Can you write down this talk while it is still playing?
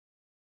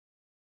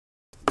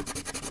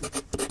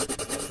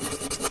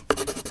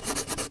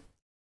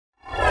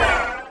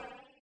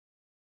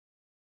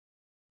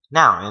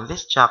Now, in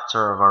this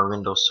chapter of our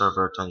Windows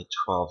Server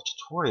 2012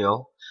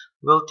 tutorial,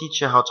 we'll teach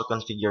you how to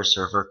configure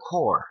Server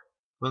Core.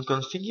 When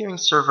configuring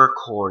Server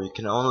Core, you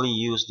can only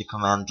use the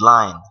command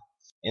line.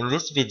 In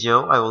this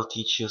video, I will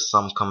teach you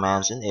some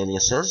commands and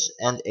aliases,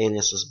 and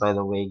aliases, by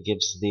the way,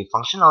 gives the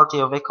functionality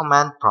of a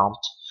command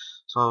prompt.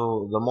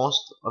 So the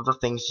most of the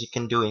things you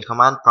can do in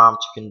command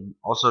prompt, you can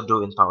also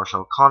do in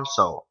PowerShell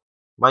console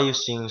by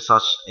using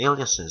such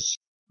aliases.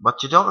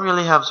 But you don't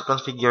really have to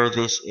configure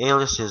these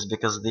aliases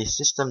because the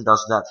system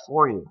does that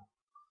for you.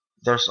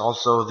 There's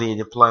also the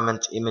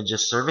deployment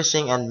images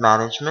servicing and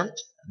management,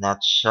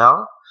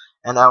 Netshell,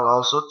 and I'll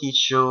also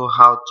teach you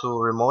how to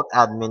remote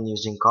admin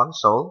using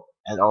CONSOL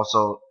and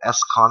also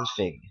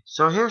sconfig.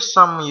 So here's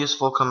some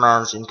useful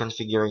commands in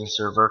configuring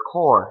Server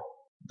Core.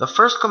 The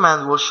first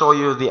command will show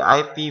you the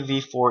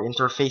IPv4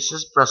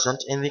 interfaces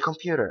present in the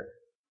computer.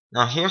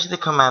 Now here's the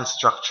command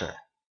structure.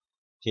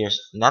 Here's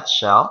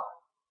Netshell,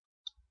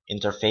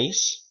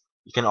 interface.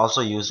 You can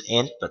also use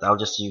int, but I'll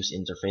just use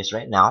interface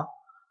right now.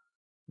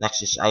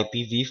 Next is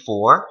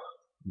IPv4,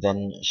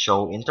 then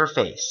show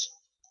interface.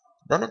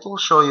 Then it will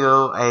show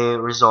you a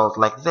result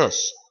like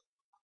this.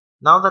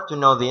 Now that we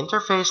know the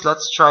interface,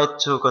 let's try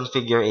to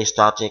configure a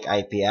static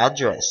IP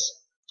address.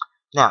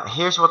 Now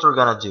here's what we're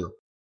gonna do.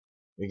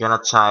 We're gonna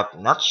type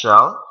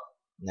netshell,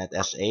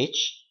 netsh,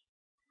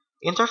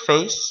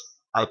 interface,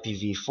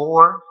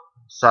 IPv4,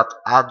 set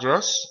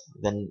address,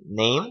 then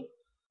name,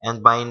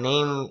 and by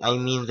name I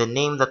mean the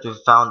name that we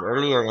found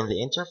earlier in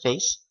the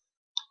interface,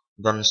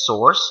 then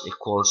source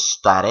equals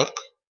static,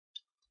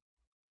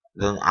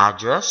 then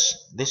address.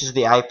 This is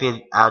the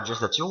IP address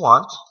that you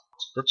want.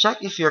 To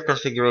check if your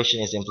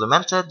configuration is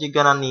implemented, you're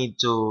gonna need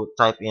to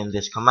type in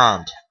this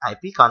command,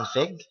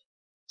 ipconfig/all.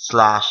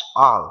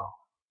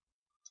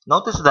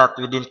 Notice that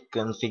we didn't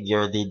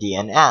configure the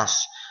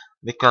DNS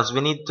because we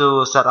need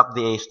to set up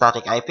the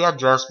static IP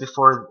address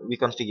before we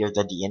configure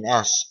the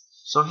DNS.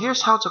 So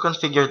here's how to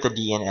configure the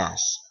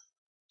DNS.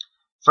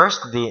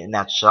 First, the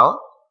netshell,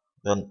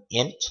 then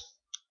int,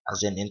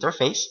 as in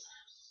interface,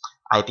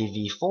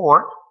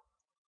 IPv4,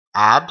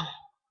 add,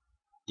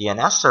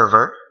 DNS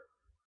server,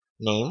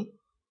 name,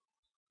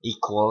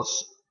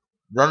 equals,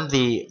 then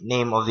the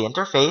name of the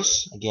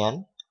interface,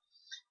 again,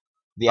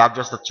 the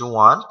address that you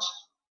want,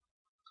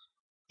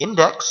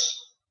 index.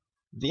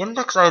 The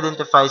index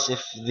identifies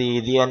if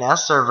the DNS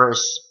server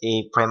is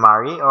a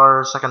primary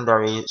or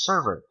secondary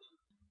server.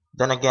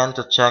 Then again,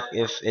 to check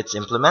if it's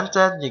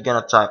implemented, you're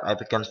gonna type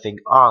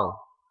ipconfig/all.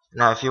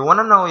 Now if you want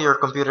to know your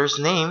computer's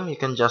name, you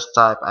can just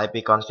type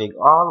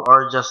ipconfig/all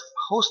or just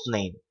host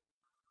name.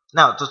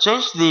 Now to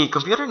change the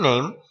computer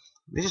name,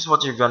 this is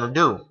what you're gonna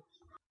do.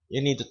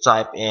 You need to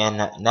type in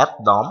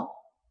netdom,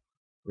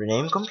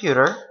 rename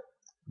computer,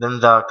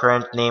 then the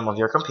current name of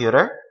your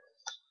computer,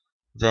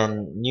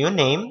 then new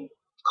name,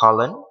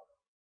 colon,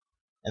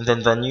 and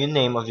then the new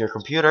name of your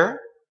computer,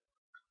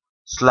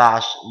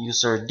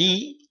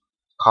 /userd,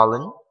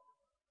 colon,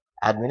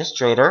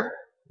 administrator,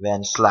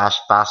 then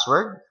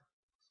 /password,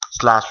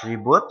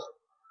 /reboot,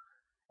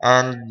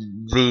 and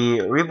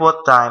the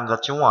reboot time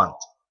that you want.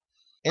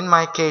 In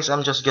my case,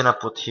 I'm just gonna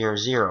put here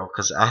 0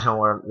 because I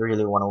don't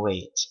really want to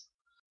wait.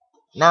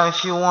 Now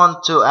if you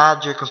want to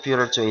add your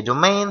computer to a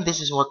domain, this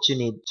is what you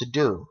need to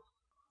do.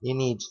 You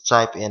need to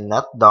type in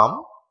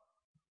netdom,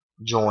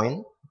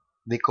 join,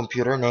 the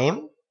computer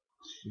name,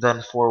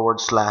 then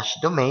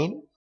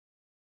 /domain,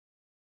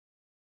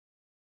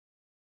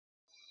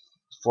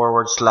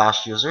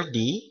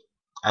 /userd,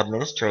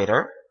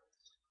 administrator,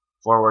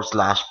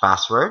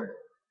 /password,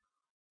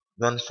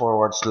 then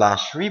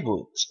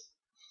 /reboot.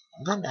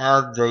 Then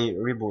add the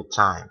reboot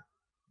time.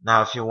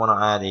 Now if you want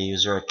to add a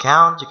user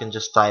account, you can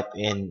just type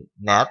in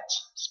net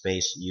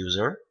space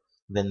user,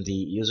 then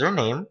the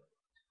username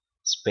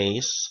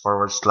space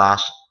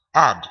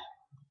 /add,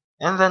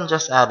 and then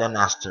just add an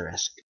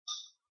asterisk.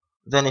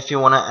 Then if you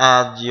want to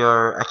add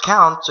your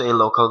account to a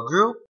local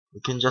group, you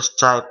can just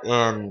type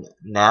in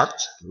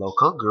net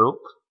local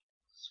group,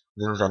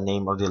 then the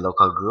name of the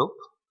local group,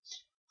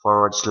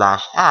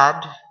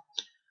 /add,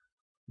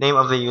 name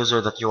of the user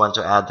that you want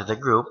to add to the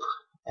group,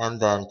 and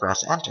then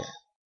press enter.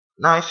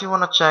 Now if you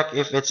want to check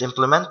if it's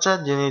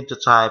implemented, you need to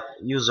type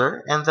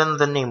user and then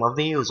the name of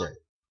the user.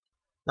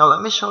 Now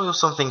let me show you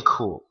something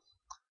cool.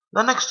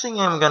 The next thing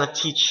I'm gonna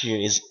teach you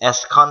is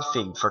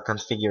sconfig for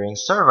configuring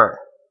server.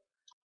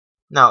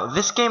 Now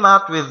this came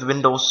out with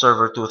Windows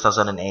Server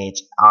 2008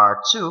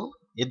 R2.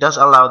 It does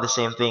allow the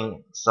same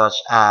thing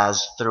such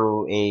as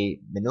through a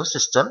menu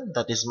system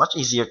that is much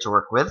easier to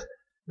work with.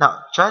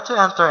 Now try to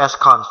enter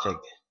sconfig.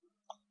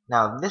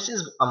 Now this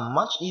is a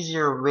much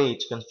easier way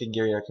to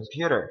configure your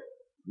computer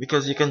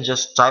because you can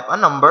just type a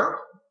number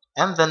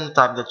and then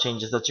type the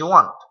changes that you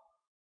want.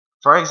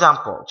 For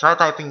example, try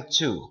typing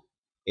 2.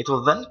 It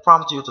will then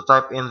prompt you to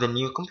type in the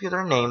new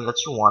computer name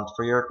that you want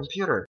for your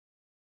computer.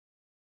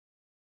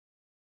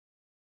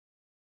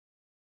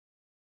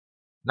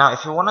 Now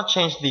if you want to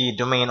change the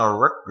domain or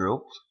work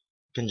group,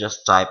 you can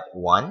just type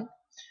 1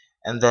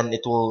 and then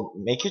it will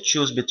make you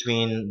choose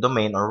between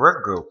domain or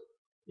work group.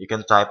 You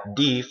can type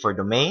D for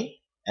domain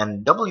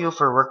and W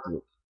for work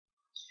group.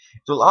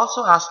 It will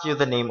also ask you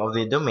the name of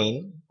the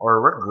domain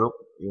or workgroup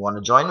you want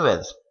to join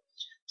with.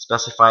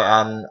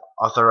 Specify an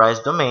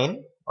authorized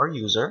domain or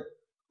user.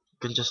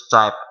 You can just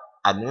type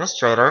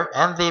administrator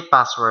and the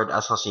password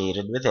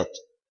associated with it.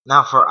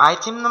 Now for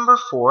item number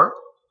 4,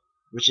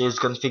 which is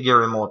configure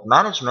remote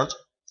management,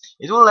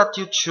 it will let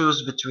you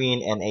choose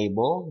between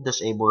enable,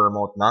 disable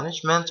remote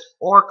management,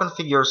 or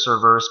configure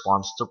server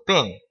response to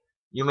ping.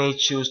 You may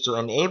choose to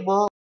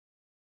enable,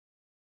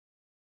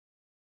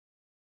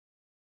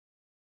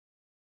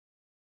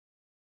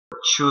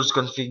 choose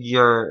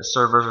configure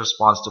server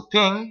response to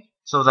ping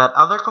so that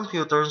other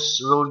computers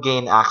will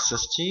gain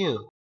access to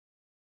you.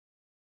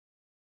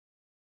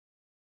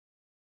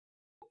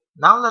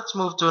 Now let's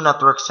move to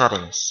network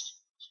settings.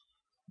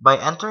 By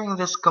entering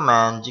this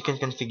command, you can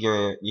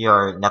configure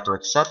your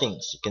network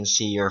settings. You can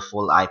see your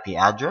full IP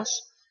address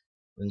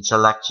and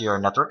select your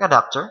network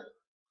adapter.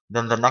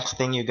 Then the next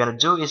thing you're going to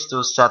do is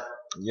to set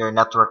your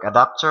network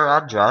adapter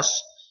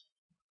address.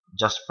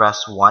 Just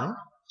press 1.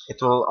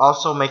 It will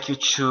also make you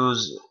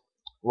choose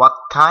what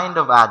kind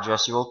of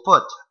address you will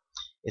put.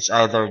 It's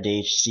either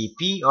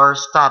DHCP or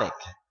static.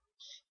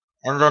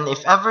 And then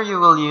if ever you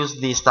will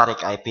use the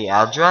static IP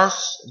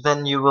address,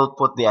 then you will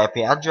put the IP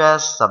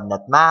address,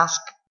 subnet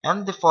mask,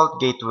 and default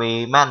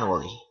gateway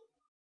manually.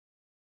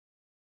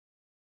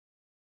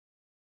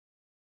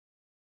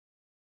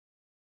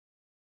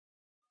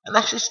 And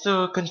next is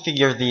to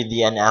configure the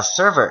DNS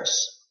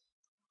servers.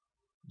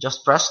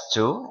 Just press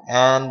 2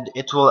 and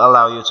it will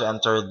allow you to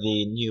enter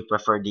the new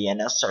preferred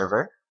DNS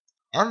server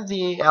and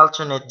the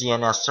alternate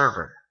DNS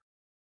server.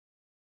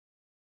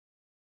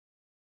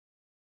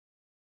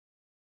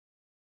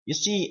 You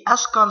see,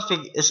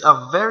 sconfig is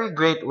a very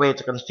great way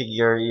to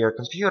configure your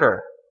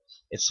computer.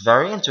 It's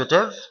very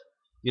intuitive,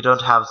 you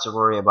don't have to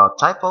worry about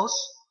typos,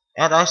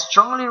 and I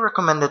strongly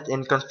recommend it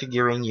in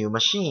configuring new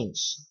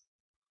machines.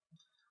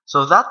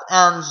 So that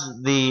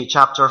ends the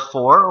chapter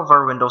 4 of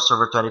our Windows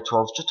Server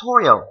 2012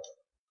 tutorial,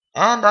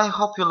 and I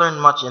hope you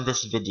learned much in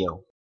this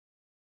video.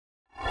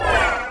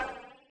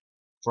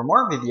 For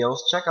more videos,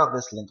 check out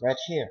this link right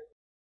here.